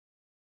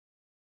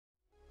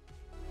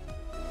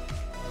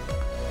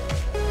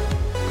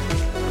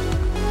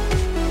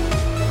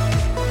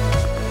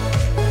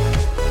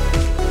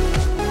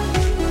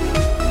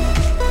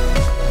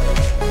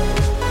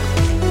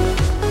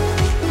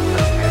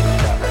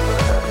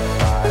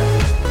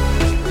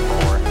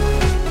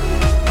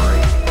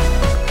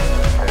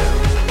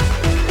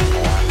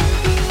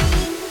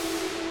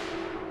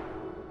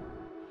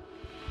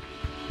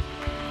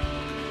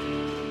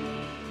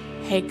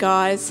Hey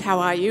guys, how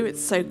are you?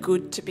 It's so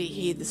good to be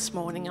here this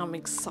morning. I'm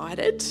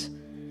excited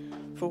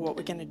for what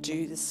we're going to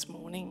do this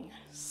morning.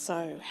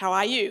 So, how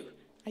are you?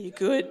 Are you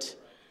good?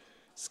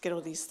 Let's get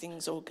all these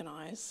things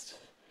organised.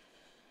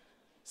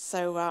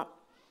 So,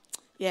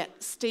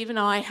 Steve and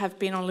I have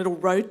been on a little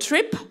road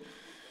trip.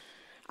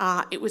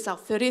 It was our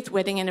 30th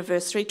wedding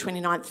anniversary,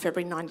 29th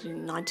February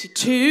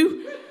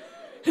 1992.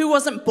 Who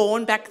wasn't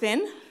born back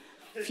then?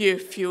 Few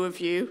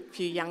of you,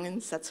 few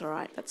young'uns, that's all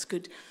right, that's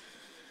good.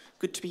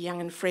 Good to be young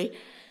and free.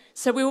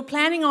 So we were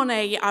planning on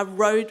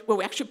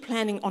we're actually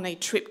planning on a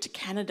trip to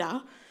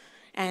Canada,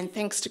 and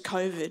thanks to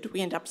COVID,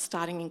 we ended up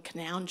starting in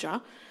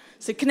Canowindra.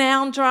 So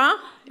Canowindra,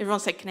 everyone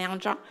say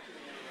Canowindra.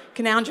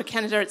 Canowindra,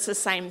 Canada, it's the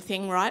same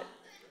thing, right?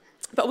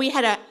 But we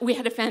had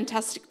a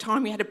fantastic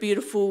time. We had a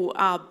beautiful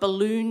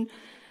balloon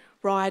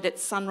ride at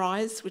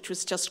sunrise, which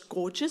was just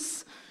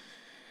gorgeous.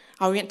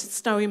 We went to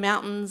Snowy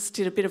Mountains,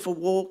 did a bit of a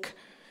walk,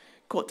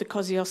 caught the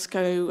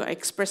Kosciuszko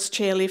Express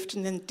chairlift,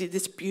 and then did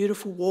this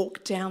beautiful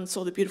walk down,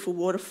 saw the beautiful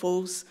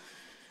waterfalls.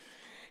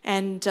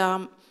 And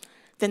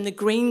then the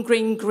green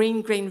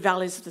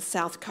valleys of the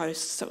south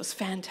coast. So it was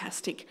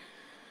fantastic.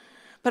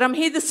 But I'm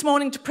here this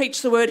morning to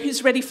preach the word.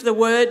 Who's ready for the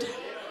word?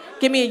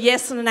 Give me a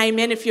yes and an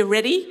amen if you're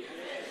ready.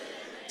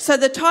 So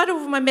the title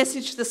of my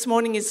message this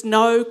morning is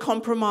No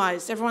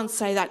Compromise. Everyone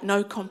say that,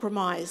 no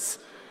compromise.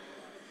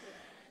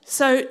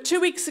 So 2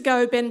 weeks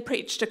ago, Ben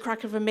preached a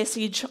crack of a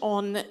message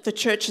on the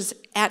churches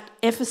at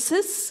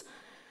Ephesus,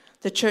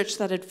 the church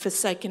that had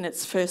forsaken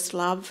its first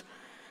love.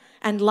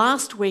 And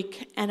last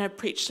week, Anna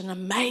preached an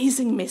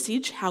amazing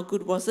message. How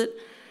good was it?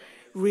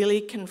 Really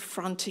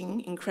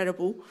confronting,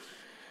 incredible.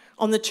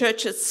 On the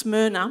church at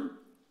Smyrna,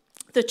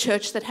 the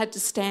church that had to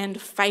stand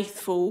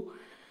faithful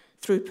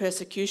through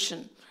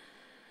persecution.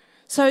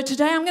 So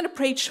today I'm going to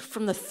preach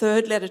from the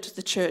third letter to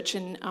the church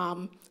in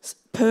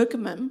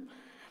Pergamum,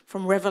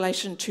 from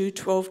Revelation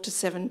 2:12 to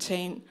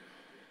 17.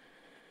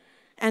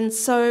 And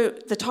so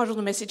the title of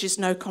the message is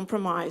No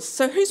Compromise.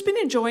 So who's been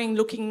enjoying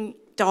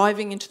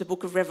diving into the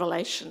book of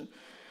Revelation?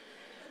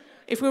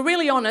 If we're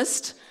really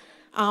honest,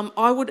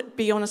 I would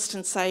be honest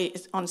and say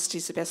honesty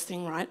is the best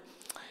thing, right?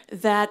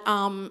 That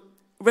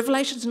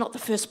Revelation is not the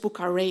first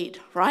book I read,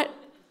 right?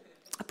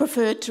 I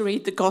prefer to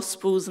read the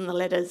Gospels and the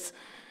letters.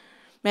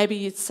 Maybe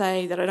you'd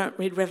say that I don't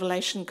read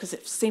Revelation because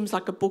it seems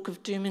like a book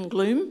of doom and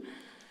gloom,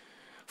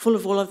 full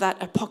of all of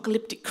that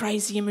apocalyptic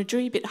crazy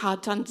imagery, a bit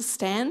hard to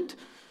understand.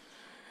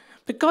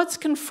 But God's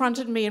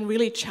confronted me and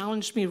really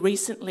challenged me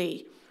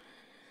recently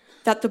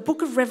that the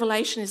book of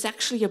Revelation is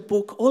actually a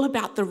book all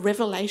about the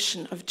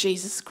revelation of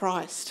Jesus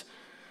Christ.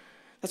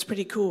 That's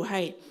pretty cool,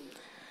 hey?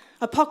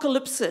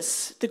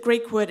 Apocalypsis, the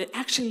Greek word, it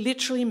actually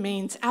literally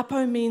means,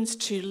 apo means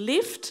to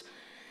lift,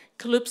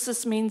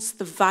 calypsis means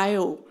the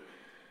veil.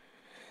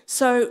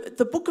 So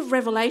the book of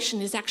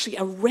Revelation is actually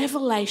a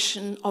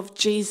revelation of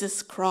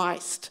Jesus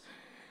Christ,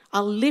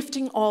 a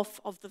lifting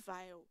off of the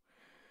veil.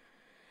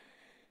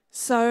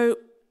 So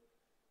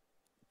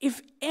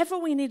if ever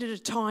we needed a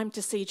time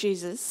to see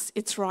Jesus,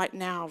 it's right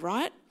now,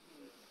 right?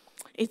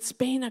 It's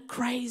been a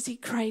crazy,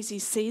 crazy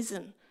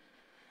season.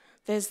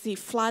 There's the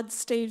flood.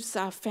 Steve's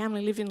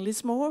family live in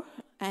Lismore,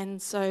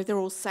 and so they're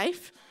all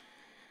safe.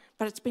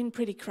 But it's been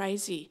pretty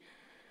crazy.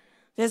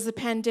 There's the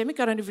pandemic.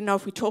 I don't even know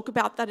if we talk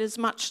about that as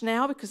much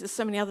now because there's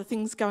so many other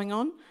things going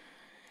on.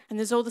 And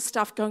there's all the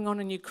stuff going on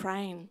in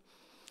Ukraine.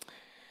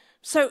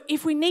 So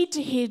if we need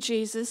to hear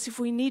Jesus, if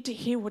we need to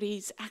hear what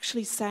he's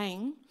actually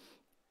saying,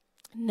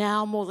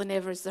 now more than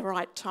ever is the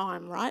right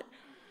time, right?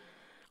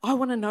 I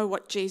want to know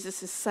what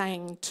Jesus is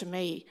saying to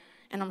me,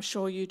 and I'm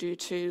sure you do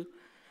too.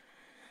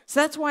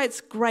 So that's why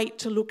it's great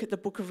to look at the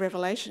book of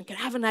Revelation. Can I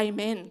have an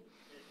amen?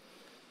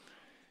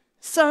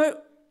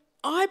 So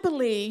I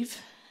believe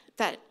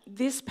that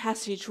this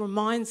passage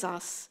reminds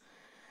us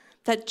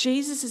that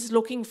Jesus is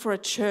looking for a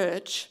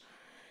church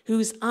who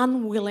is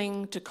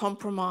unwilling to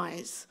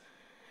compromise.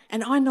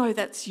 And I know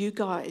that's you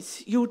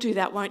guys. You'll do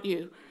that, won't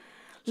you?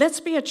 Let's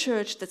be a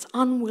church that's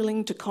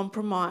unwilling to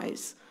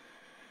compromise.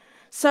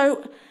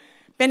 So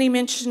Benny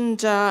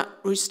mentioned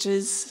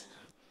Roosters,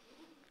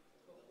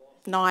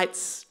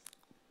 Knights.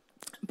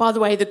 By the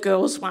way, the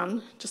girls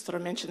won. Just thought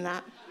I'd mention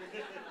that.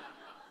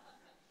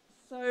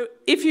 So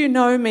if you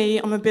know me,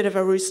 I'm a bit of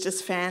a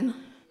Roosters fan.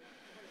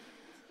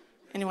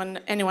 Anyone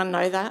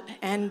know that?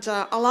 And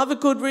I love a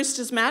good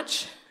Roosters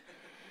match.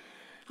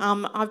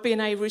 I've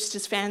been a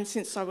Roosters fan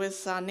since I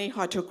was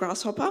knee-high to a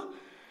grasshopper.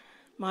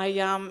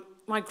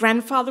 My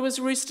grandfather was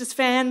a Roosters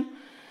fan.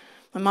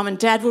 My mum and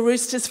dad were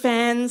Roosters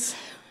fans.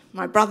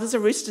 My brothers are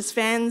Roosters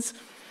fans.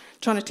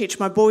 Trying to teach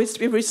my boys to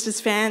be Roosters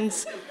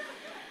fans.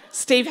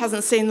 Steve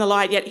hasn't seen the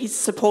light yet. He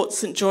supports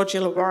St George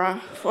Illawarra.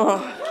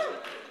 Oh.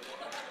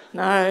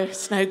 No,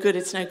 it's no good.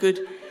 It's no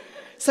good.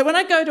 So when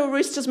I go to a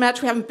Roosters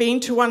match, we haven't been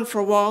to one for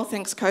a while,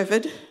 thanks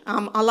COVID.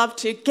 I love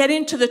to get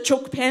into the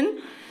chook pen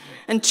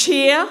and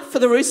cheer for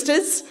the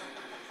Roosters.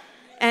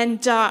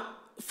 And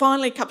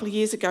finally, a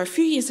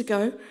few years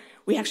ago,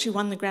 we actually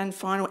won the grand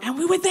final and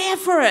we were there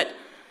for it.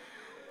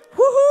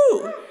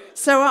 Woohoo!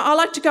 So I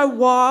like to go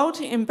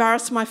wild,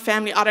 embarrass my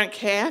family. I don't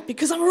care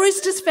because I'm a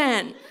Roosters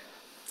fan.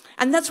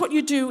 And that's what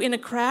you do in a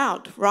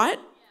crowd, right?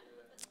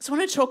 So I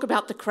want to talk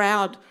about the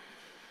crowd.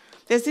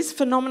 There's this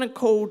phenomenon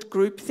called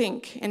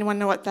groupthink. Anyone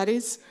know what that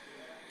is?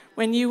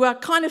 When you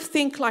kind of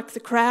think like the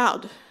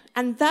crowd.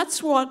 And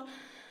that's what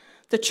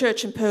the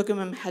church in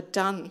Pergamum had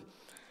done.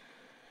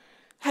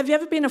 Have you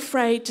ever been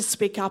afraid to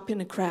speak up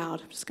in a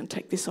crowd? I'm just going to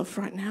take this off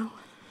right now.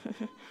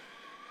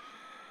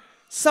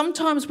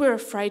 Sometimes we're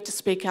afraid to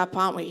speak up,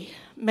 aren't we?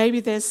 Maybe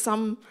there's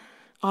some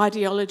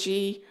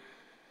ideology,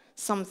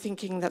 some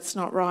thinking that's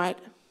not right.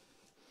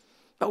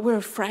 But we're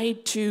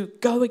afraid to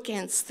go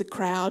against the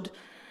crowd,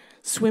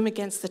 swim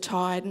against the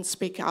tide and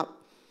speak up.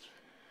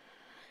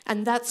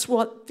 And that's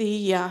what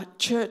the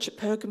church at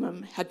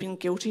Pergamum had been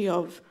guilty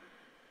of.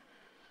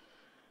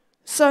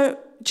 So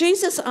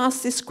Jesus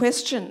asked this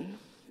question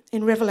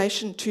in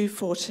Revelation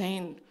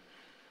 2:14.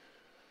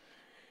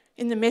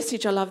 In the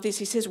Message, I love this.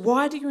 He says,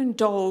 why do you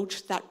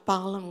indulge that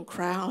Balaam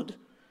crowd?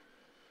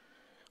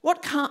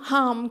 What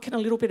harm can a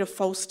little bit of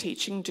false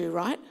teaching do,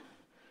 right?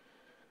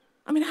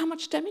 I mean, how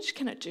much damage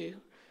can it do?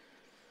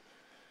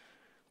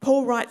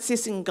 Paul writes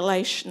this in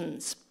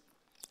Galatians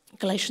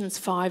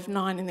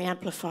 5:9 in the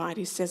Amplified.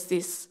 He says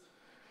this,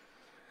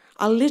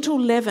 a little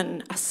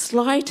leaven, a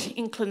slight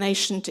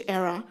inclination to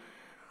error,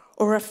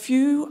 or a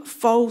few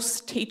false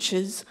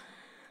teachers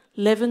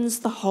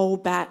leavens the whole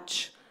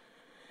batch.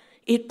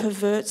 It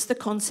perverts the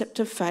concept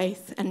of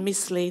faith and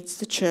misleads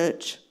the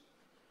church.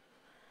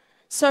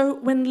 So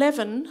when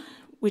leaven,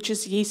 which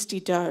is yeasty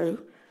dough,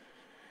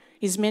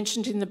 is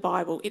mentioned in the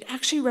Bible, it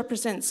actually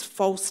represents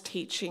false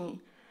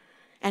teaching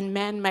and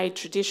man-made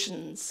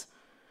traditions.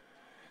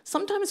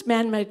 Sometimes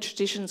man-made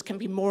traditions can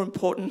be more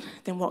important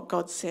than what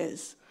God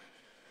says.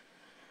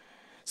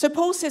 So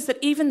Paul says that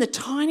even the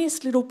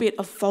tiniest little bit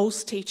of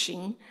false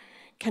teaching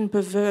can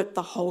pervert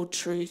the whole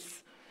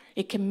truth.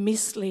 It can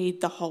mislead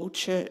the whole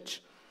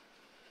church.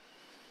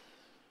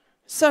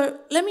 So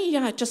let me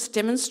just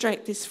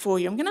demonstrate this for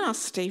you. I'm going to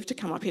ask Steve to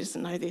come up. He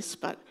doesn't know this,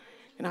 but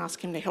I'm going to ask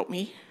him to help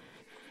me.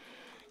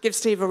 Give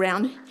Steve a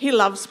round. He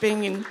loves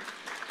being in...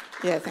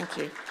 Yeah, thank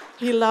you.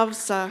 He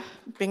loves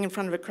being in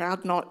front of a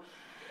crowd, not...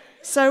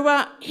 So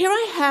here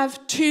I have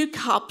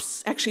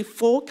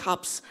 4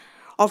 cups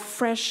of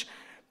fresh,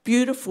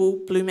 beautiful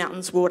Blue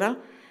Mountains water,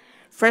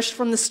 fresh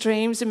from the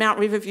streams in Mount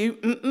Riverview.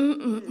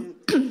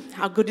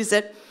 How good is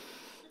it?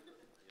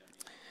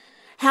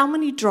 How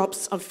many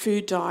drops of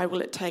food dye will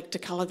it take to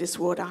colour this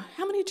water?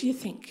 How many do you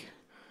think?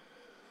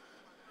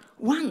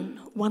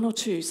 One or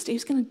two.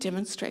 Steve's going to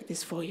demonstrate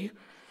this for you.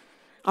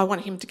 I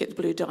want him to get the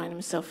blue dye in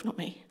himself, not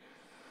me.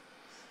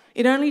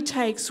 It only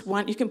takes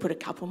one. You can put a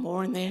couple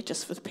more in there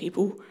just for the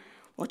people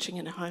watching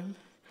at home.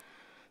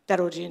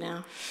 That'll do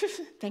now.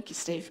 Thank you,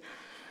 Steve.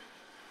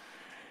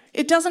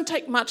 It doesn't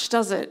take much,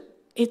 does it?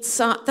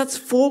 That's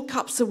 4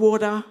 cups of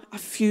water, a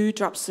few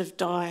drops of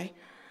dye.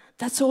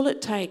 That's all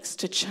it takes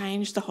to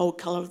change the whole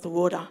colour of the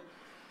water.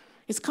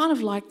 It's kind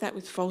of like that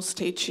with false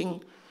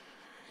teaching.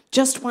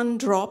 Just one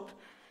drop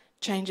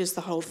changes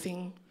the whole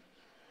thing.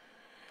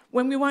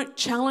 When we won't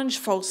challenge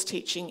false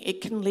teaching, it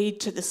can lead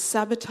to the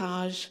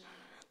sabotage,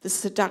 the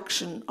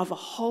seduction of a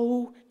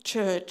whole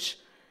church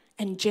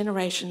and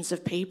generations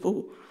of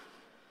people.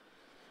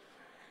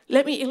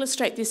 Let me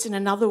illustrate this in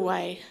another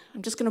way.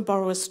 I'm just going to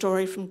borrow a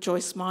story from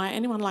Joyce Meyer.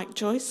 Anyone like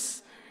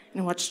Joyce?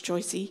 Anyone watch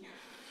Joycey?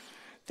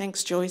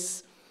 Thanks,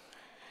 Joyce.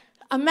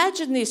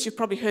 Imagine this. You've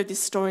probably heard this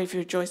story if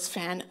you're a Joyce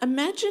fan.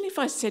 Imagine if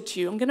I said to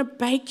you, I'm going to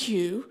bake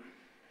you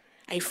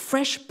a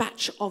fresh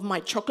batch of my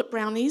chocolate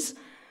brownies,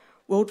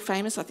 world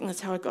famous. I think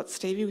that's how I got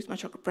Stevie with my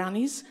chocolate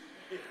brownies,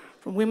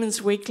 from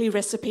Women's Weekly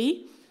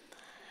recipe.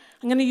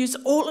 I'm going to use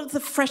all of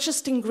the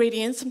freshest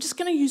ingredients. I'm just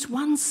going to use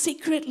one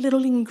secret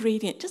little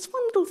ingredient, just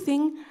one little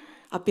thing,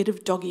 a bit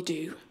of doggy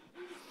do.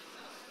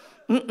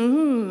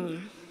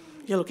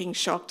 You're looking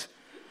shocked.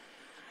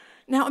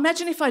 Now,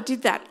 imagine if I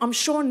did that. I'm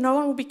sure no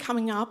one will be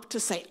coming up to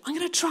say, I'm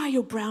going to try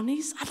your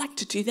brownies. I'd like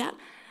to do that.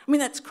 I mean,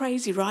 that's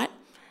crazy, right?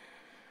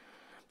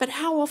 But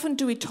how often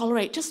do we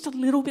tolerate just a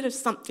little bit of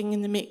something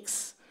in the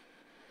mix?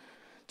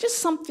 Just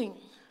something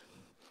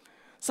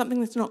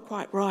that's not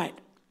quite right.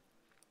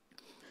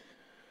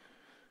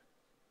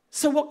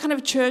 So what kind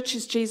of church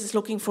is Jesus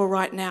looking for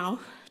right now?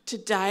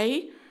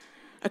 Today,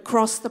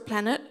 across the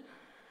planet?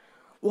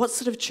 What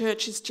sort of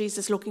church is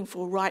Jesus looking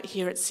for right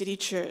here at City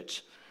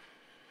Church?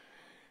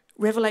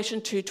 Revelation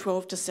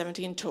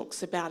 2:12-17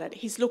 talks about it.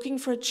 He's looking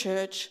for a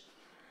church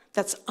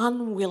that's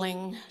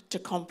unwilling to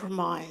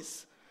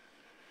compromise.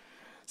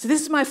 So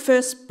this is my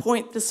first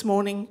point this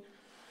morning.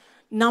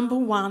 Number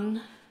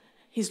 1,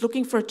 he's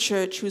looking for a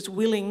church who's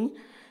willing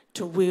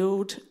to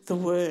wield the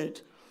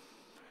word.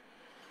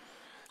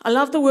 I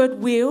love the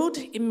word wield.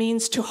 It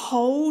means to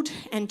hold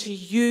and to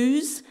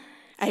use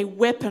a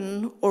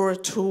weapon or a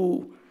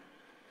tool.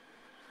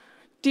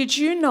 Did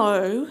you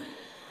know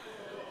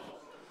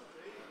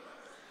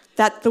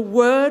that the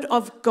word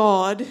of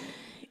God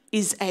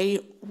is a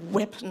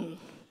weapon?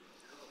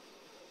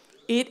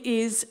 It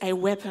is a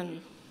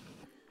weapon.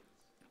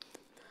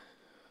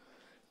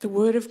 The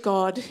word of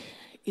God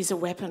is a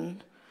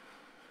weapon.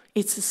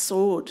 It's a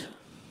sword.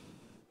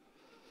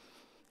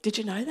 Did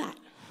you know that?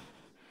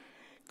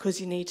 because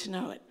you need to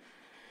know it.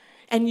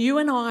 And you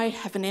and I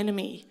have an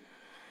enemy.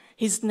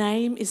 His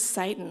name is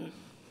Satan.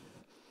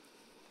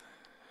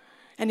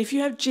 And if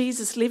you have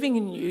Jesus living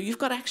in you, you've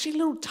got actually a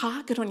little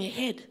target on your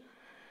head.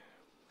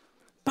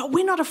 But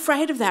we're not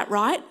afraid of that,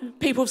 right?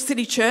 People of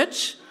City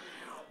Church.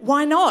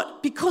 Why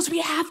not? Because we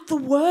have the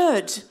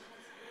Word.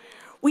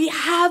 We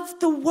have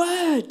the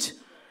Word.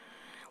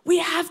 We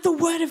have the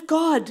Word of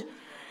God.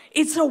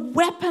 It's a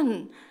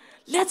weapon.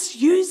 Let's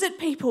use it,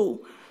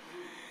 people.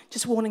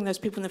 Just warning those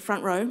people in the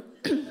front row.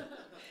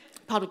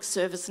 Public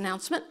service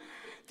announcement.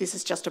 This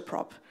is just a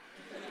prop.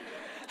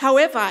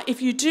 However,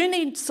 if you do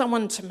need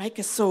someone to make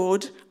a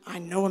sword, I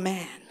know a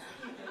man.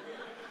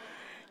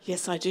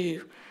 Yes, I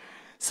do.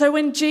 So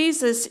when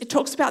Jesus, it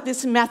talks about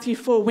this in Matthew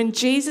 4, when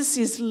Jesus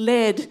is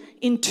led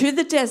into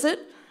the desert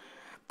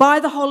by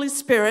the Holy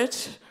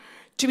Spirit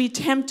to be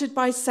tempted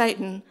by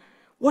Satan,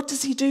 what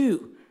does he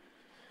do?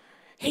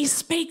 He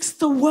speaks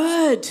the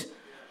word.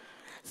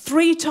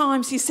 3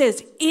 times he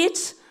says,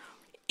 "It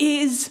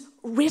is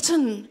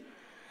written."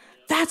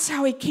 That's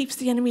how he keeps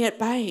the enemy at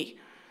bay.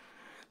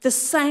 The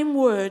same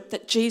word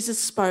that Jesus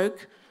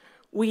spoke,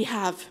 we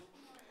have.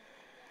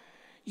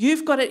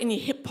 You've got it in your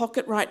hip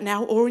pocket right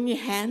now or in your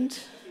hand.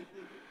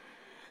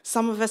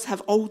 Some of us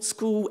have old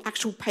school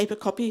actual paper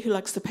copy. Who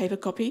likes the paper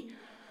copy?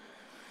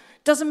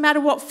 Doesn't matter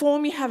what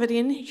form you have it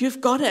in,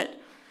 you've got it.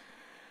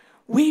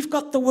 We've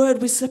got the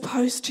word, we're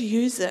supposed to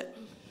use it.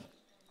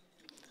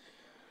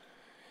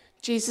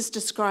 Jesus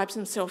describes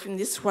himself in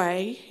this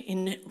way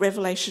in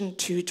Revelation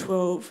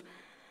 2:12.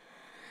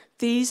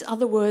 These are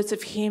the words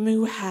of him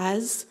who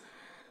has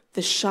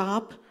the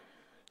sharp,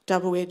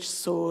 double-edged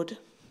sword.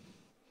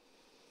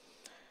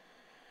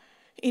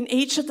 In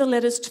each of the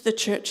letters to the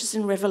churches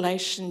in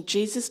Revelation,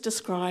 Jesus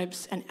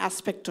describes an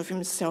aspect of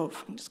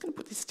himself. I'm just going to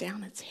put this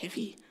down, it's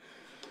heavy.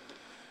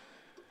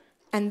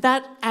 And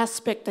that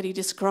aspect that he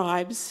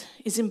describes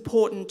is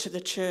important to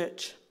the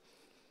church.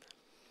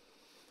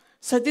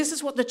 So this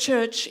is what the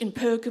church in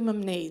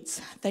Pergamum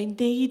needs. They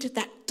need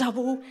that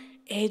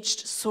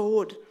double-edged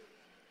sword.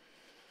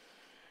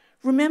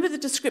 Remember the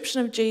description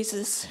of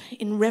Jesus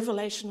in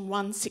Revelation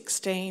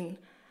 1:16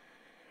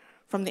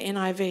 from the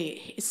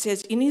NIV. It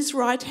says, in his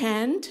right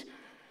hand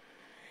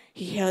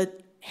he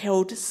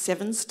held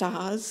 7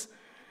 stars,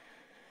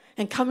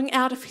 and coming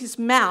out of his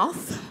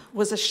mouth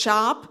was a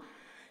sharp,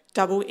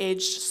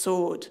 double-edged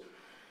sword.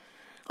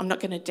 I'm not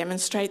going to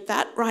demonstrate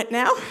that right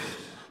now.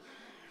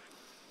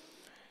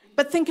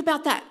 But think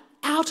about that.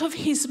 Out of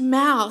his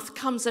mouth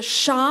comes a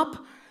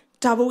sharp,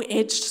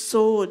 double-edged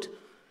sword.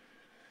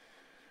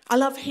 I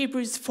love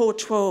Hebrews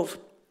 4:12.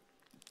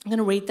 I'm going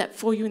to read that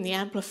for you in the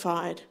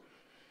Amplified.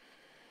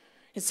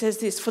 It says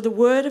this, for the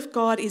word of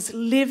God is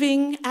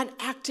living and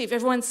active.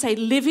 Everyone say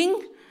living.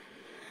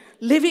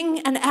 Living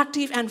and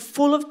active and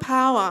full of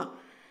power,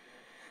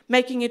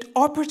 making it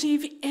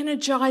operative,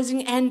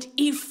 energizing and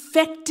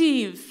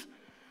effective.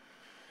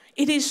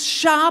 It is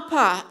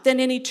sharper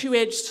than any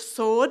 2-edged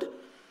sword,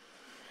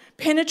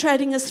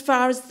 penetrating as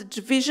far as the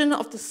division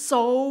of the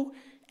soul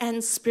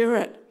and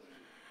spirit,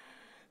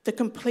 the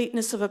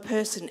completeness of a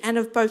person, and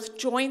of both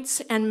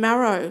joints and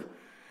marrow,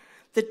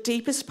 the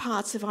deepest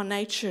parts of our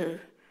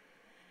nature,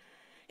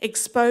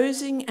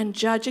 exposing and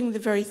judging the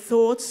very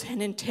thoughts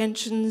and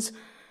intentions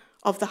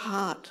of the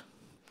heart.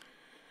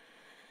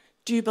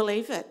 Do you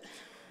believe it?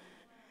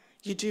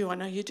 You do, I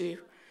know you do.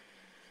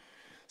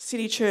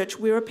 City Church,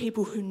 we're a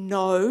people who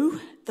know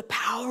the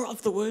power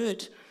of the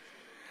word.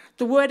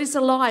 The word is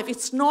alive.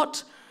 It's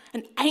not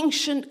an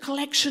ancient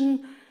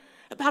collection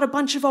about a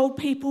bunch of old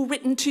people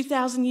written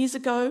 2,000 years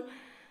ago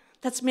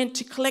that's meant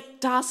to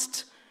collect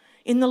dust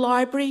in the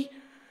library,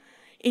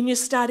 in your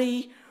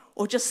study,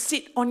 or just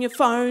sit on your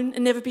phone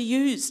and never be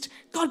used.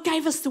 God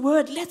gave us the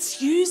word.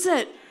 Let's use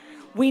it.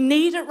 We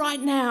need it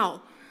right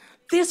now.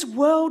 This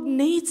world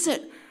needs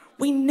it.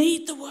 We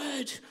need the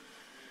word.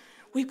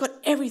 We've got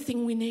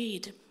everything we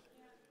need.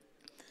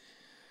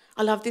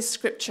 I love this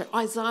scripture,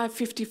 Isaiah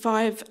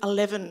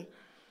 55:11.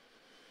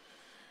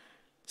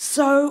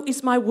 So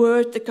is my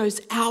word that goes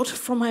out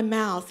from my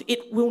mouth.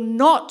 It will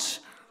not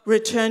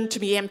return to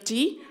me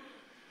empty,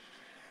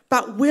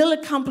 but will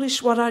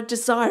accomplish what I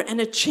desire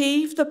and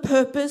achieve the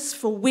purpose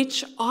for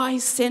which I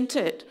sent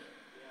it.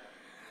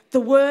 The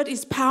word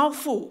is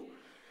powerful.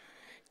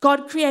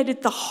 God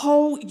created the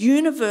whole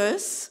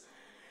universe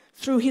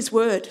through his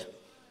word.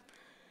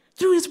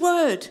 Through his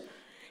word.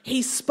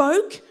 He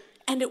spoke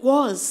and it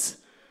was.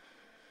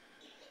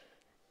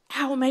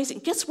 How amazing.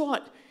 Guess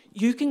what?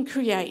 You can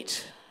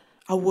create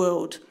a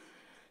world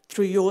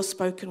through your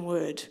spoken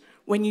word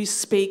when you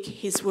speak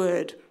his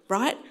word,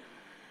 right?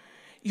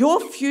 Your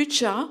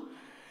future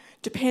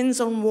depends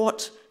on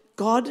what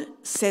God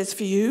says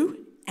for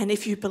you and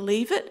if you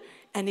believe it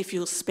and if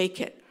you'll speak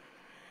it.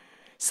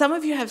 Some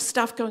of you have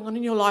stuff going on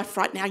in your life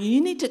right now. You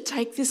need to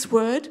take this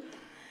word.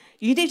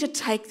 You need to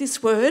take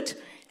this word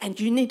and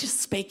you need to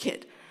speak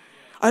it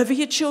over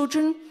your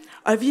children,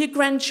 over your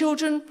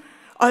grandchildren,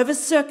 over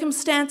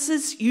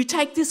circumstances. You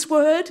take this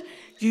word,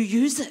 you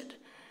use it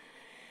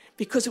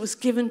because it was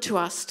given to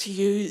us to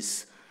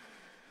use.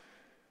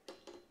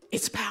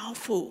 It's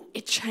powerful.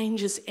 It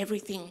changes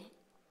everything.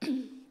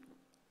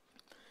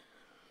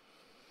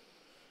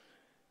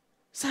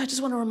 So I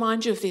just want to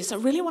remind you of this. I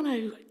really want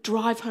to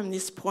drive home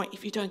this point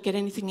if you don't get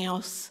anything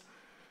else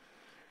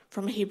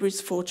from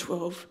Hebrews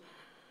 4:12.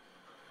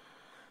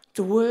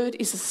 The word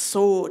is a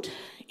sword.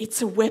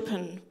 It's a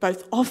weapon,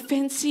 both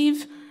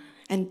offensive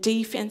and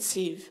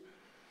defensive.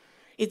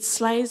 It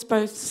slays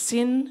both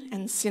sin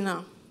and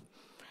sinner.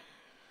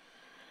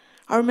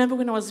 I remember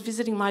when I was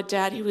visiting my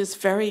dad, he was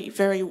very,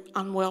 very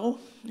unwell.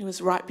 It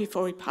was right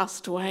before he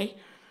passed away.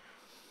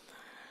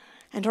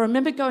 And I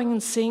remember going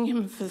and seeing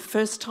him for the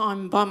first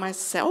time by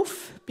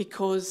myself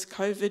because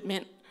COVID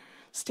meant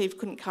Steve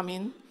couldn't come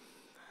in.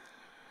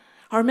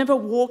 I remember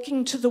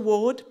walking to the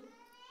ward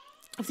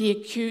of the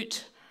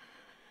acute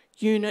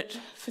unit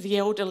for the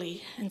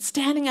elderly and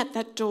standing at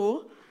that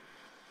door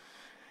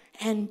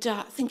and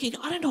thinking,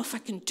 I don't know if I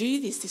can do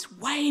this. This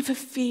wave of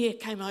fear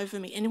came over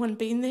me. Anyone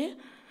been there?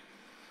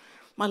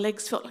 My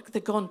legs felt like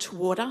they'd gone to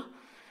water.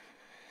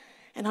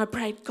 And I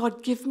prayed,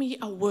 God, give me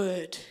a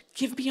word.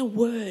 Give me a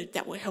word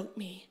that will help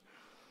me.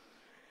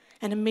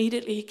 And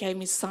immediately he gave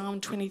me Psalm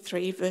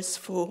 23, verse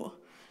 4.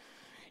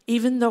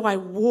 Even though I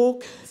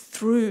walk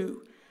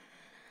through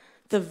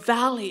the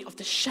valley of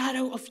the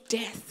shadow of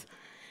death,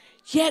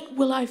 yet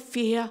will I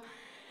fear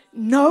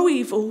no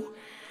evil,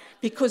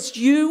 because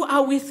you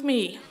are with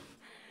me.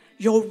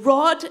 Your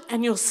rod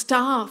and your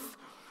staff,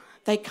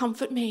 they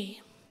comfort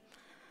me.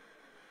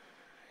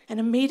 And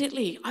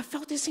immediately I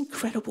felt this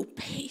incredible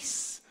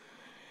peace.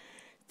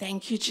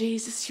 Thank you,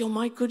 Jesus. You're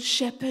my good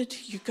shepherd.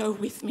 You go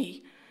with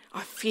me.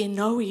 I fear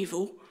no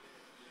evil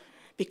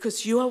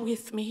because you are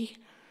with me.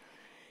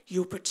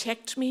 You'll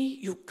protect me.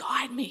 You'll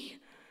guide me.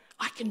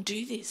 I can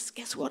do this.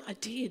 Guess what? I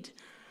did.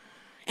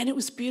 And it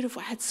was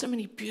beautiful. I had so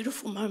many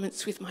beautiful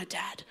moments with my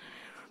dad.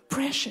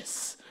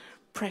 Precious,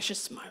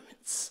 precious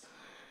moments.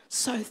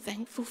 So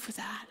thankful for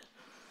that.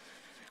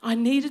 I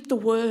needed the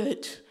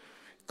word.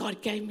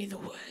 God gave me the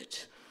word.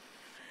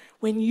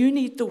 When you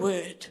need the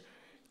word,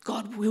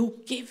 God will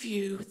give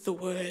you the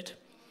word.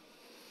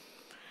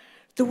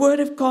 The word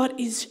of God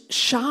is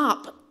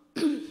sharp.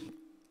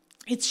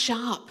 It's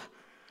sharp.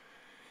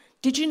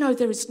 Did you know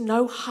there is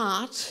no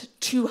heart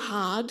too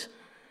hard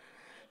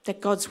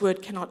that God's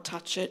word cannot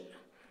touch it?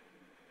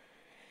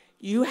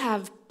 You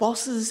have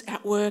bosses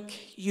at work,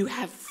 you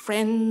have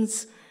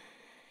friends,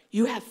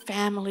 you have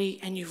family,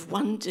 and you've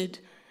wondered,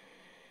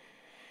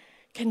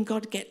 can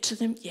God get to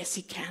them? Yes,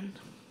 he can.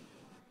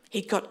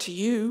 He got to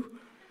you.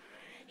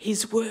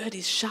 His word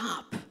is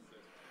sharp.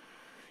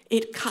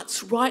 It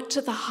cuts right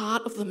to the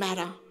heart of the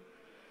matter.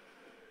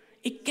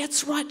 It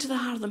gets right to the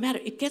heart of the matter.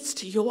 It gets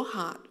to your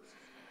heart.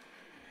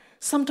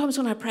 Sometimes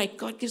when I pray,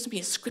 God gives me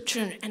a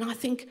scripture and I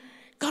think,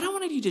 God, I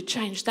wanted you to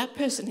change that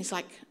person. He's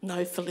like,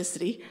 no,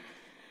 Felicity,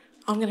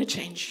 I'm going to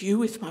change you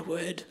with my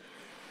word.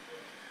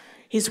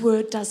 His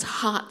word does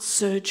heart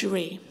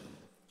surgery.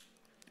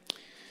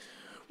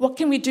 What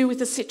can we do with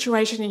the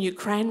situation in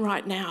Ukraine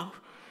right now?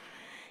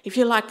 If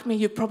you're like me,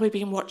 you've probably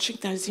been watching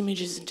those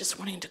images and just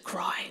wanting to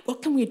cry.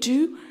 What can we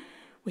do?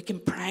 We can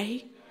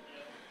pray.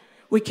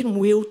 We can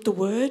wield the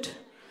word.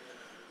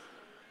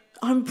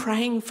 I'm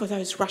praying for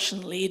those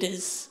Russian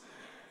leaders.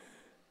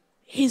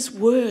 His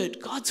word,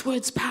 God's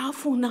word's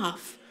powerful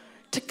enough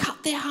to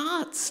cut their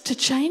hearts, to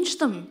change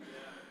them.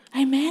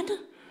 Amen?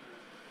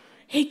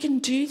 He can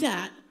do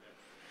that.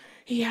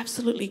 He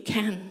absolutely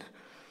can.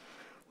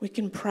 We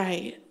can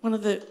pray. One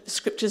of the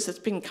scriptures that's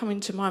been coming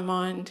to my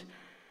mind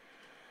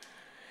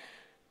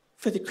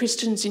for the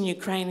Christians in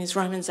Ukraine is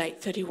Romans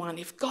 8:31.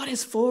 If God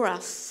is for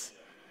us,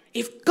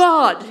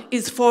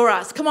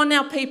 come on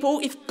now, people,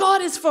 if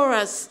God is for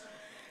us,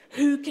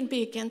 who can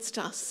be against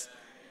us?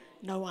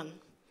 No one.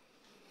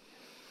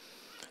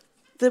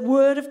 The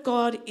word of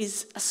God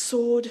is a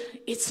sword.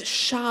 It's a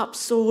sharp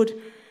sword.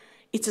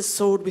 It's a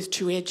sword with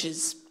two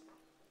edges.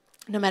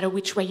 No matter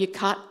which way you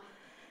cut,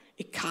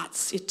 it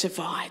cuts, it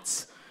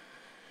divides.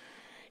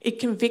 It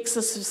convicts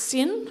us of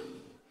sin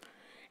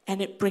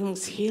and it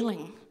brings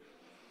healing.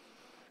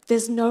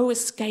 There's no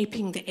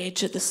escaping the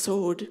edge of the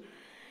sword.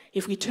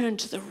 If we turn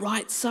to the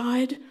right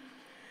side,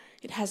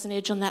 it has an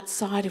edge on that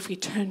side. If we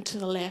turn to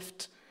the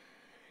left,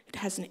 it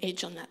has an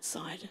edge on that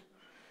side.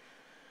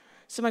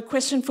 So my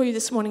question for you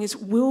this morning is,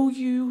 will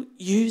you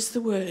use the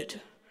word?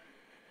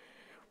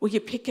 Will you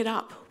pick it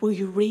up? Will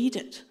you read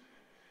it?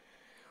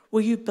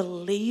 Will you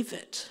believe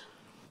it?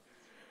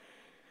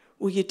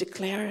 Will you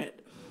declare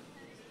it?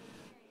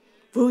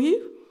 Will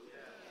you?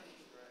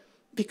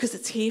 Because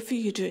it's here for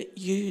you to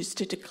use,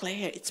 to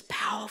declare. It's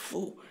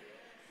powerful.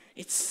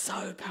 It's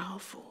so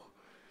powerful.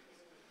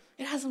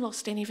 It hasn't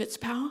lost any of its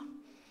power.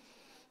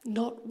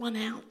 Not 1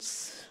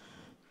 ounce.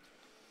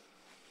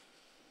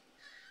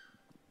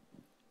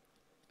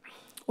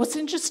 What's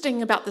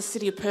interesting about the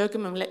city of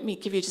Pergamum, let me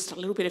give you just a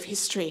little bit of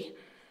history.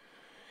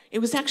 It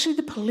was actually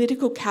the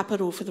political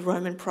capital for the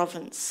Roman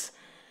province,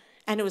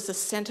 and it was a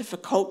centre for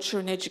culture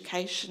and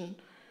education.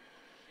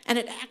 And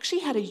it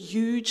actually had a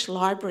huge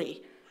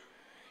library.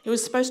 It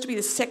was supposed to be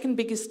the second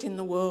biggest in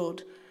the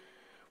world,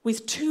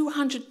 with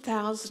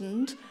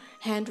 200,000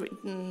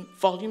 handwritten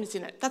volumes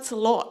in it. That's a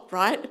lot,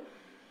 right?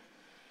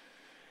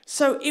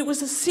 So it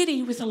was a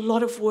city with a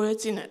lot of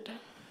words in it.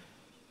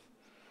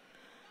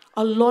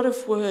 A lot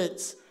of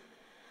words.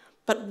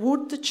 But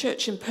would the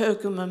church in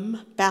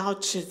Pergamum bow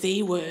to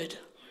the word?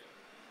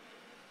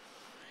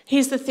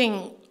 Here's the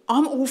thing.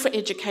 I'm all for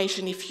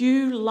education. If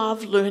you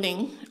love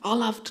learning, I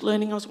loved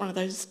learning. I was one of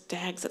those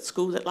dags at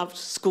school that loved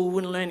school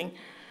and learning.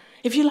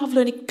 If you love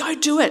learning, go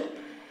do it.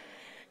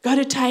 Go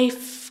to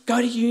TAFE,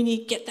 go to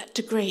uni, get that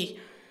degree.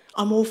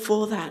 I'm all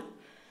for that.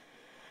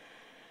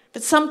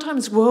 But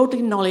sometimes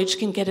worldly knowledge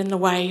can get in the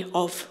way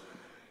of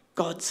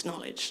God's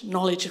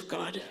knowledge of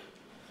God.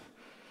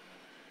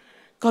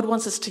 God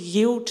wants us to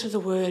yield to the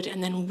word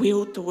and then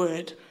wield the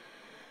word.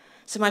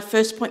 So my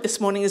first point this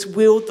morning is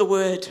wield the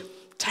word.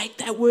 Take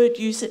that word,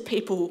 use it,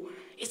 people.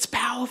 It's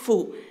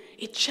powerful.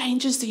 It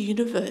changes the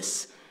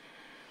universe.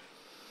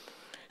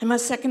 And my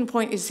second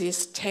point is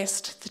this: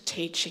 test the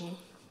teaching.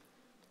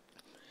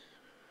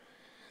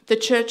 The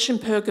church in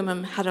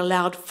Pergamum had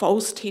allowed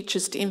false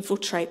teachers to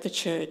infiltrate the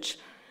church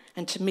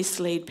and to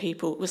mislead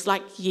people. It was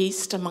like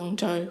yeast among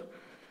dough.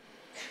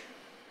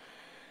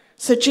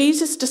 So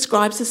Jesus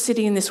describes the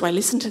city in this way.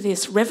 Listen to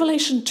this.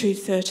 Revelation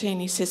 2:13,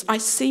 he says, I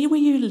see where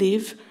you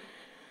live.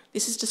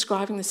 This is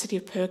describing the city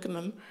of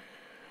Pergamum.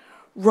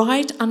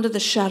 Right under the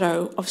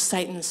shadow of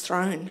Satan's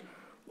throne.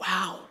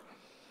 Wow.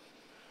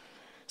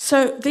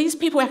 So these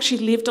people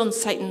actually lived on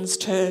Satan's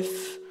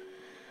turf.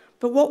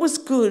 But what was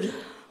good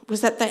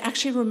was that they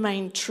actually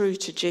remained true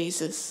to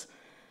Jesus.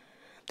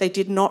 They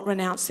did not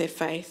renounce their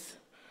faith.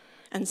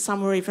 And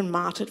some were even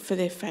martyred for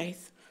their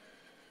faith.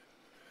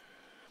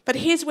 But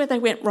here's where they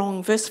went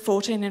wrong, verse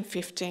 14 and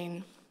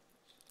 15.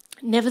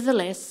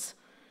 Nevertheless,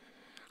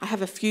 I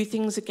have a few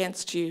things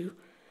against you.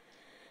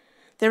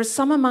 There are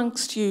some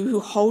amongst you who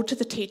hold to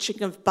the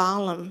teaching of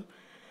Balaam,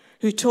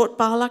 who taught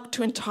Balak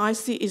to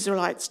entice the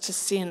Israelites to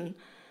sin,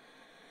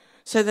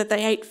 so that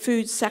they ate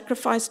food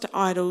sacrificed to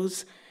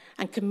idols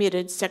and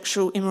committed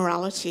sexual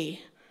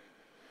immorality.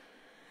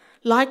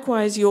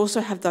 Likewise, you also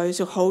have those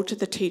who hold to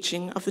the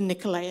teaching of the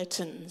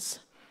Nicolaitans.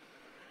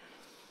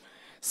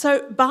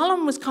 So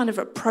Balaam was kind of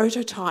a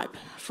prototype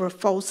for a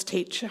false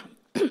teacher.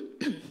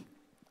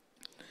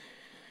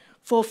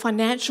 For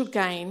financial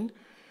gain,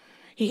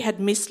 he had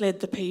misled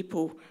the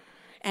people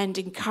and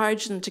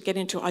encouraged them to get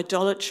into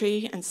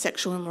idolatry and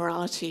sexual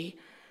immorality.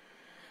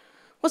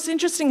 What's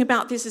interesting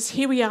about this is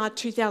here we are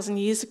 2,000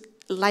 years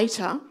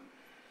later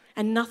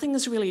and nothing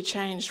has really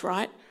changed,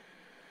 right?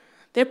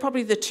 They're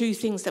probably the two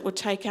things that would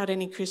take out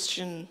any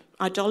Christian: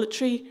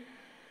 idolatry,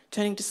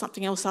 turning to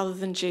something else other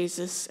than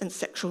Jesus, and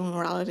sexual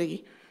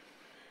immorality.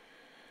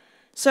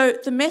 So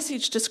the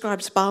message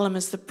describes Balaam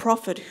as the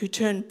prophet who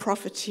turned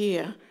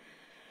profiteer,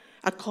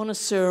 a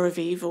connoisseur of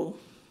evil.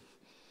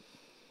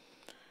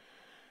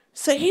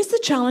 So here's the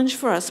challenge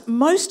for us.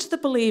 Most of the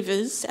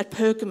believers at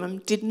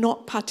Pergamum did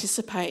not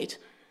participate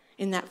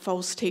in that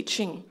false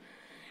teaching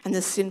and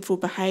the sinful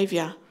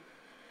behaviour,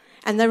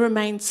 and they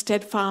remained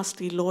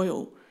steadfastly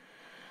loyal.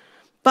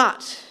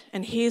 But,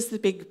 and here's the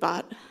big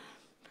but,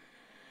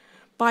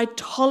 by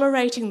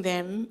tolerating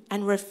them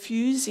and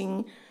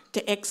refusing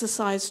to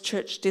exercise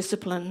church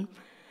discipline,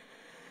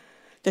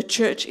 the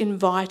church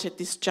invited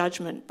this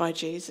judgment by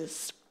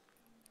Jesus.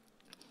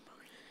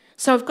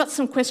 So I've got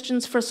some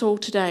questions for us all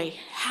today.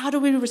 How do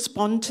we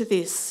respond to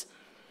this?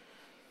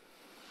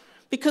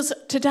 Because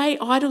today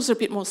idols are a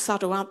bit more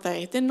subtle, aren't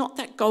they? They're not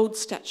that gold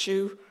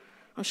statue.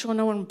 I'm sure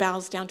no one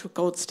bows down to a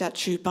gold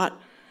statue, but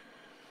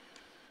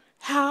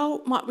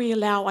how might we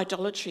allow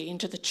idolatry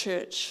into the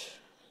church,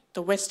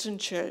 the Western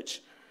church,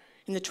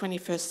 in the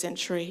 21st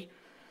century?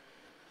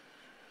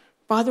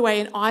 By the way,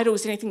 an idol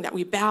is anything that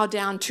we bow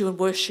down to and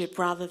worship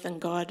rather than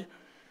God.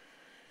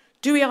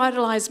 Do we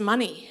idolise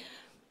money,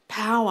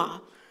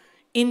 power,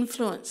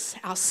 influence,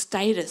 our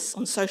status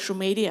on social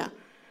media?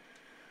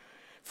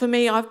 For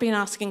me, I've been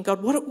asking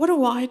God, what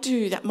do I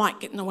do that might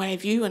get in the way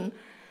of you? And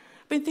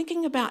I've been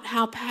thinking about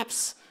how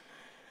perhaps,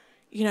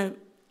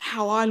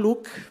 how I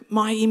look,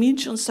 my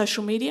image on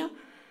social media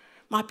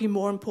might be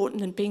more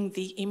important than being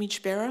the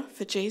image bearer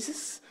for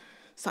Jesus.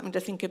 Something to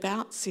think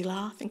about.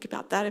 Selah, think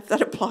about that if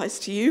that applies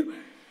to you.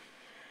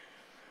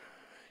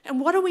 And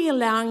what are we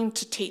allowing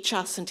to teach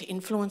us and to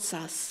influence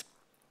us?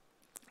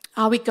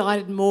 Are we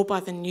guided more by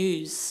the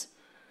news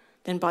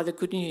than by the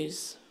good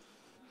news?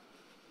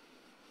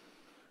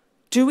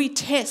 Do we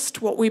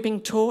test what we're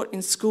being taught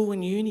in school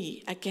and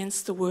uni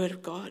against the Word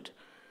of God?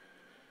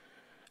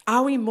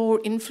 Are we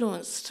more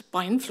influenced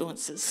by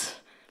influences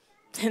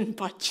than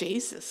by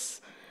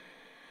Jesus?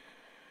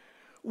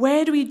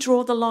 Where do we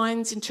draw the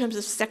lines in terms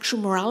of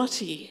sexual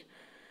morality?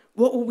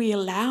 What will we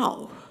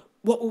allow?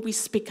 What will we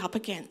speak up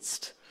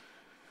against?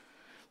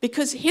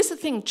 Because here's the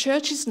thing,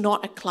 church is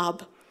not a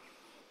club.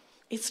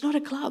 It's not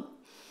a club.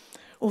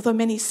 Although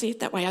many see it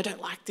that way, I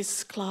don't like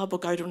this club or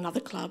go to another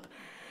club.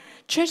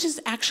 Church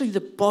is actually the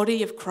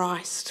body of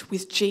Christ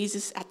with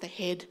Jesus at the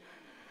head.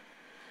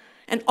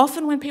 And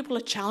often when people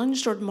are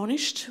challenged or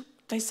admonished,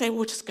 they say,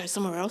 well, just go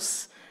somewhere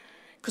else.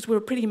 Because we're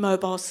a pretty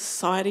mobile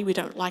society. We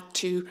don't like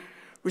to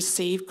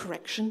receive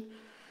correction.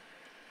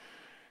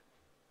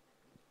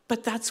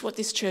 But that's what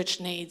this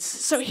church needs.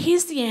 So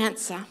here's the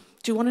answer.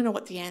 Do you want to know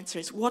what the answer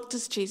is? What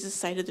does Jesus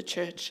say to the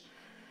church?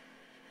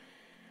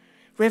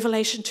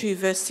 Revelation 2,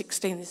 verse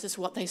 16, this is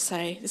what they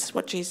say. This is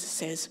what Jesus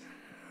says.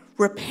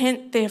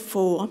 Repent,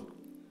 therefore,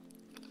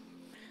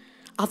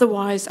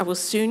 otherwise I will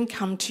soon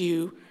come to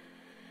you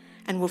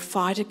and will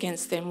fight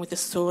against them with the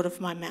sword of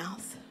my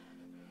mouth.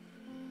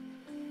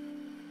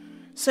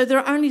 So there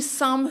are only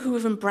some who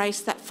have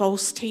embraced that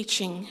false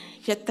teaching,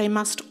 yet they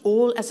must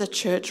all as a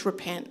church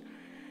repent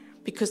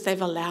because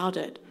they've allowed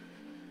it.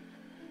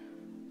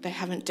 They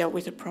haven't dealt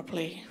with it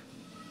properly.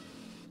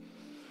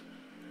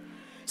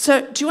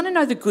 So do you want to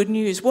know the good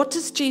news? What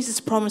does Jesus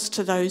promise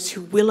to those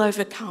who will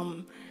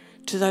overcome,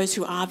 to those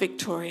who are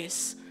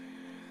victorious?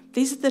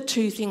 These are the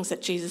two things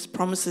that Jesus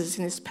promises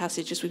in this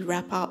passage as we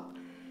wrap up.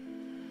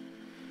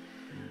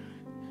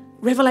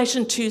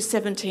 Revelation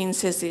 2:17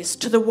 says this,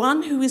 to the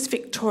one who is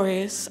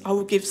victorious, I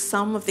will give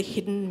some of the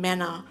hidden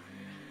manna.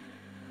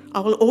 I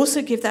will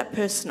also give that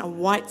person a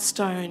white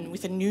stone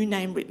with a new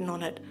name written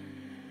on it,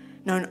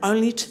 known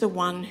only to the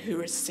one who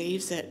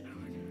receives it.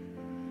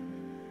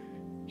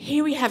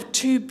 Here we have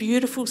two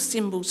beautiful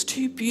symbols,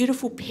 two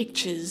beautiful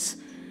pictures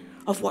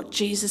of what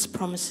Jesus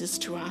promises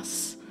to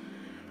us.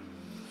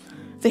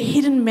 The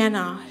hidden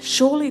manna,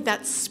 surely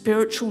that's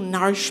spiritual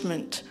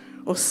nourishment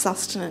or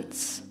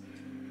sustenance.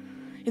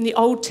 In the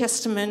Old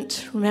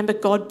Testament, remember,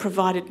 God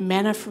provided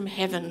manna from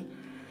heaven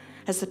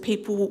as the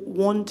people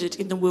wandered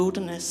in the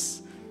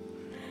wilderness.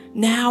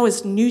 Now,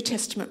 as New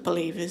Testament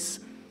believers,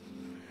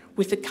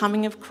 with the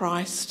coming of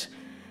Christ,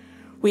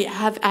 we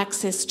have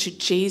access to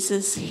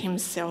Jesus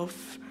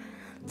himself,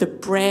 the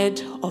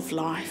bread of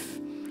life.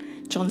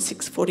 John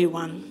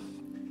 6:41.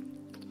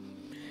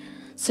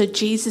 So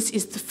Jesus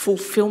is the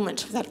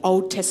fulfillment of that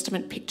Old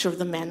Testament picture of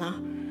the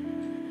manna.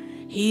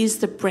 He is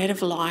the bread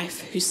of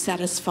life who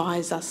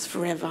satisfies us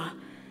forever,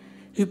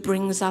 who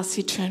brings us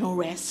eternal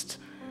rest.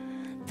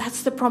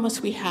 That's the promise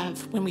we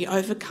have when we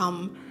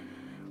overcome,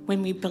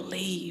 when we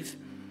believe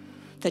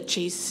that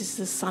Jesus is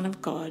the Son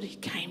of God. He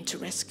came to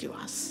rescue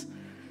us.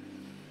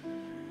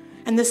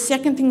 And the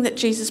second thing that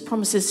Jesus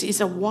promises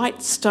is a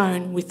white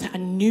stone with a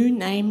new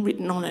name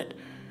written on it,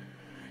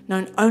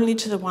 known only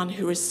to the one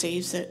who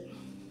receives it.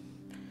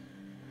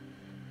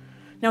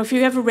 Now, if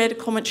you've ever read a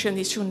commentary on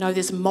this, you'll know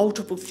there's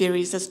multiple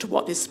theories as to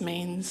what this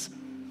means.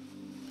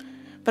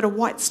 But a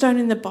white stone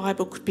in the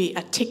Bible could be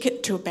a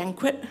ticket to a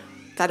banquet.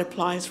 That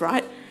applies,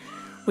 right?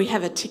 We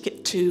have a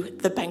ticket to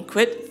the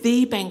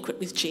banquet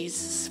with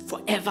Jesus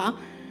forever.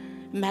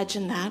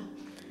 Imagine that.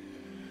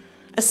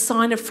 A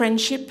sign of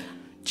friendship.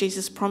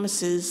 Jesus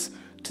promises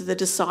to the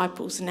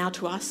disciples and now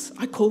to us,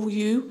 I call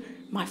you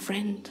my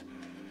friend.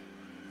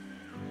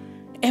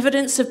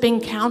 Evidence of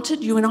being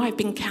counted. You and I have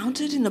been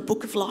counted in the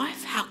book of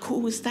life. How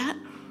cool is that?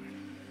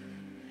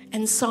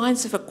 And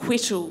signs of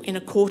acquittal in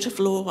a court of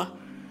law.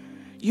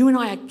 You and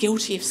I are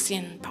guilty of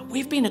sin, but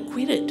we've been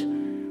acquitted.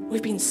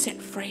 We've been set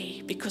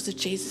free because of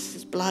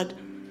Jesus' blood.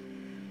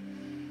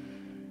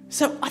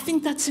 So I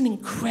think that's an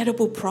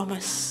incredible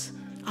promise.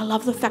 I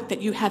love the fact that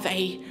we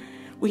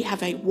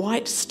have a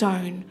white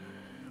stone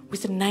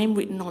with a name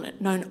written on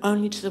it, known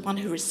only to the one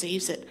who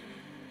receives it.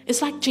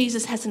 It's like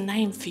Jesus has a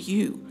name for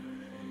you.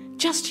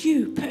 Just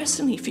you,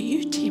 personally, for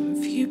you, Tim,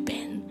 for you,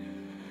 Ben,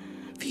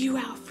 for you,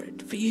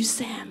 Alfred, for you,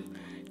 Sam.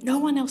 No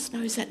one else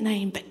knows that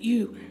name but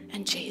you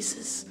and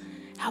Jesus.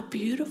 How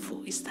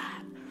beautiful is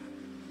that?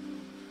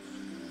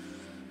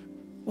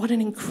 What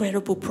an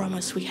incredible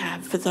promise we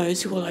have for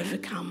those who will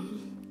overcome.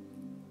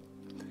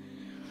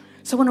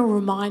 So I want to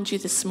remind you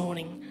this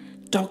morning,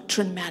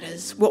 doctrine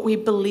matters. What we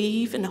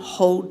believe and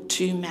hold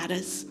to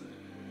matters.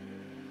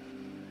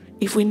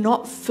 If we're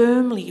not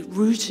firmly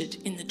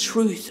rooted in the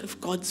truth of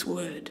God's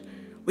word,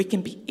 we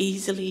can be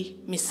easily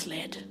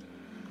misled.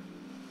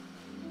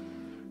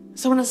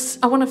 So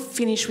I want to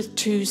finish with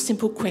two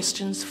simple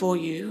questions for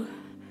you.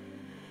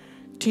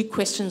 Two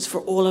questions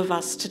for all of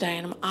us today.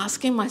 And I'm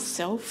asking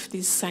myself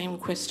these same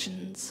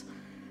questions.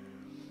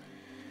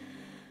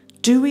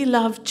 Do we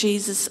love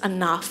Jesus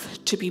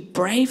enough to be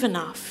brave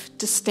enough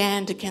to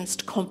stand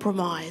against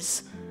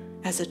compromise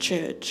as a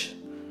church?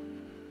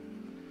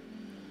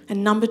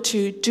 And number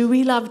two, do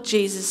we love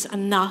Jesus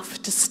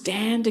enough to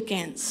stand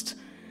against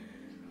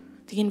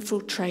the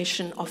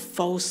infiltration of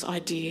false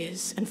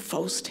ideas and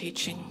false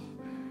teaching?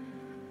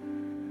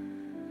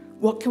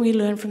 What can we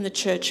learn from the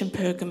church in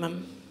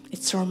Pergamum?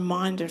 It's a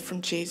reminder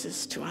from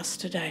Jesus to us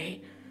today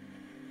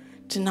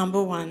to,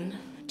 number one,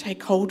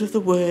 take hold of the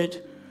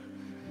word.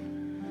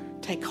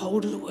 Take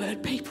hold of the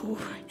word, people,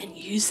 and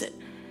use it.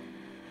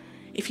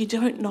 If you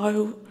don't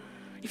know,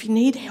 if you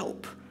need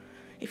help,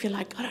 if you're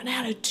like, I don't know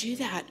how to do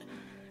that,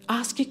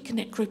 ask your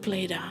Connect group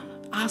leader.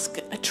 Ask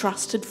a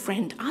trusted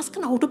friend. Ask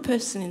an older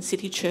person in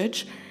City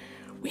Church.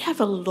 We have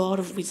a lot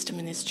of wisdom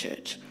in this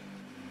church.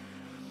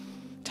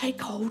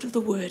 Take hold of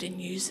the word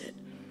and use it.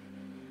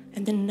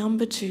 And then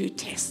number two,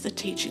 test the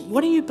teaching.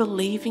 What are you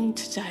believing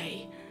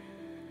today?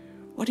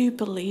 What are you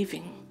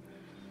believing?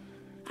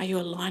 Are you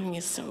aligning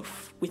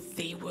yourself with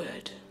the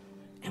word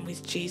and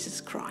with Jesus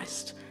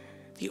Christ,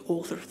 the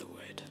author of the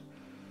word?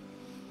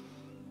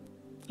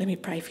 Let me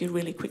pray for you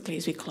really quickly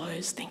as we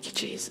close. Thank you,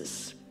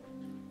 Jesus.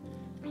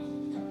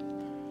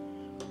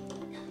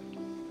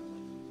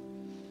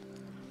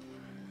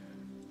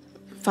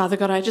 Father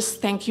God, I just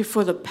thank you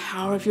for the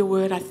power of your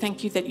word. I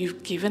thank you that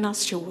you've given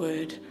us your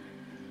word.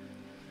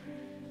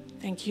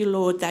 Thank you,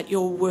 Lord, that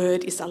your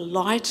word is a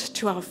light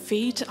to our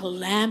feet, a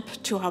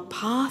lamp to our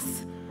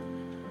path.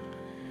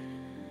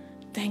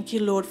 Thank you,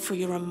 Lord, for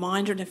your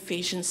reminder in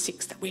Ephesians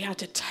 6 that we are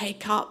to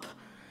take up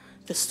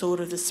the sword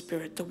of the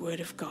Spirit, the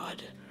word of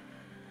God.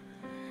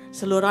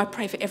 So, Lord, I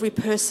pray for every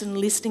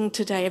person listening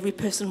today, every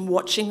person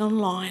watching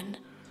online,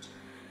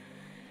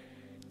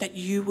 that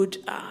you would,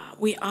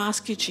 we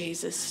ask you,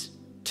 Jesus,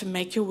 to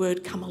make your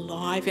word come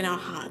alive in our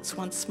hearts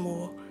once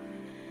more.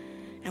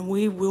 And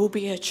we will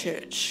be a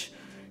church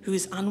who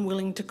is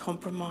unwilling to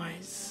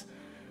compromise.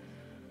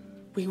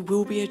 We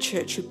will be a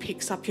church who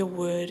picks up your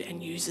word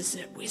and uses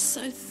it. We're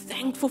so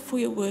thankful for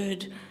your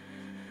word.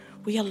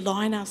 We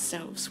align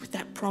ourselves with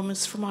that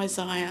promise from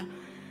Isaiah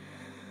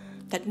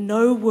that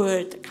no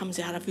word that comes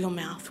out of your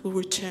mouth will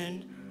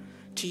return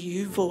to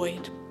you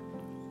void,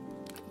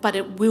 but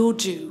it will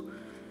do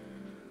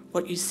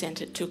what you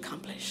sent it to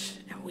accomplish.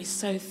 And we're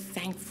so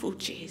thankful,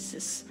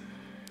 Jesus.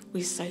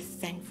 We're so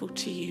thankful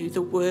to you,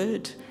 the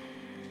Word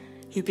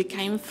who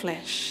became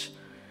flesh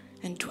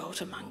and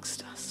dwelt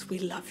amongst us. We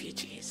love you,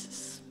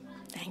 Jesus.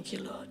 Thank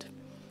you, Lord.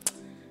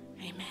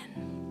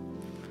 Amen.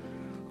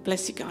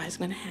 Bless you guys.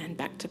 I'm going to hand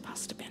back to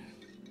Pastor Ben.